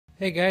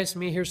Hey guys,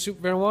 me here,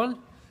 Superman1,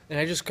 and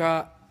I just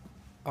got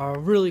a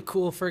really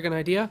cool friggin'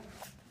 idea.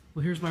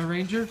 Well, here's my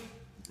Ranger.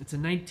 It's a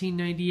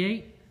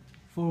 1998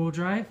 four-wheel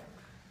drive,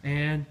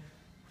 and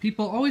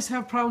people always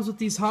have problems with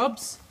these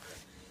hubs.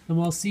 And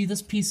we'll see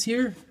this piece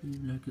here.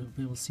 You're not gonna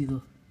be able to see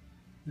the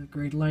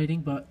great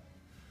lighting, but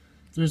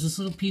there's this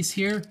little piece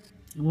here.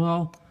 And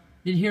well,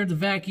 in here, the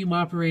vacuum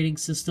operating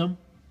system.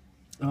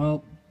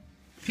 Well,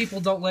 people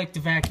don't like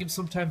the vacuum.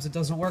 Sometimes it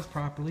doesn't work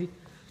properly.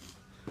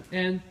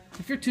 And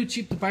if you're too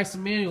cheap to buy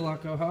some manual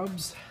lockout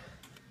hubs,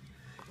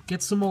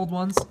 get some old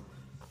ones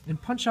and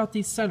punch out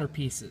these center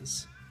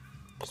pieces.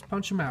 Just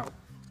punch them out.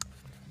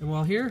 And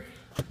while here,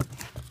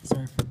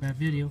 sorry for a bad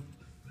video,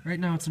 right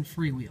now it's in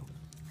freewheel.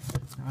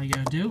 So all you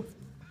gotta do,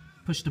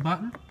 push the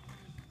button.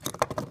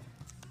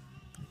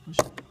 Push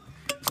it.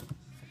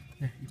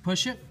 There, you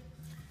push it,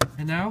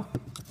 and now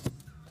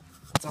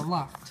it's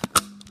unlocked.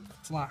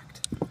 It's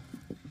locked.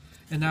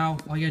 And now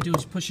all you gotta do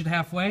is push it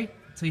halfway.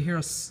 So you hear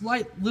a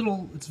slight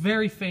little, it's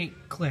very faint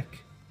click.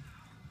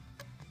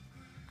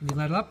 And you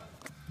let it up,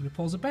 and it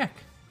pulls it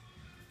back.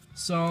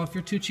 So if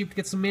you're too cheap to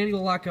get some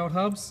manual lockout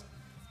hubs,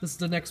 this is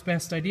the next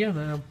best idea.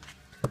 Now,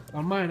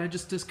 on mine, I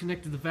just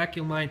disconnected the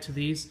vacuum line to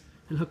these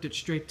and hooked it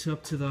straight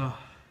up to the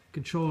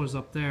controllers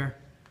up there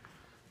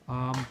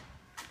for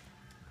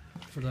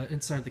the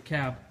inside of the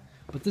cab.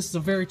 But this is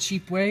a very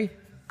cheap way,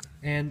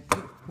 and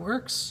it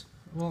works.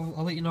 Well,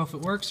 I'll let you know if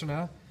it works or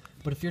not.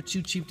 But if you're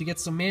too cheap to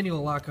get some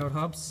manual lockout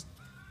hubs,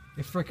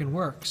 it frickin'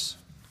 works.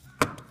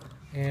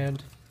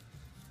 And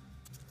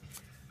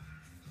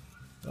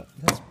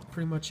that's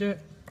pretty much it.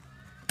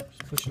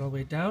 Just push it all the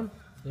way down,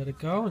 let it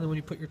go, and then when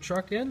you put your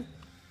truck in,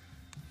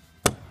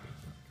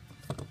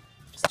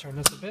 just turn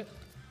this a bit,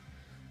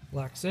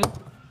 locks in,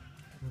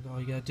 and all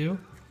you gotta do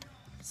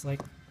is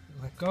like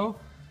let go,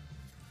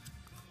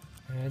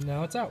 and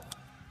now it's out.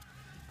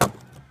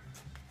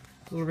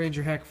 Little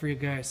Ranger hack for you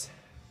guys.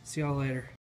 See y'all later.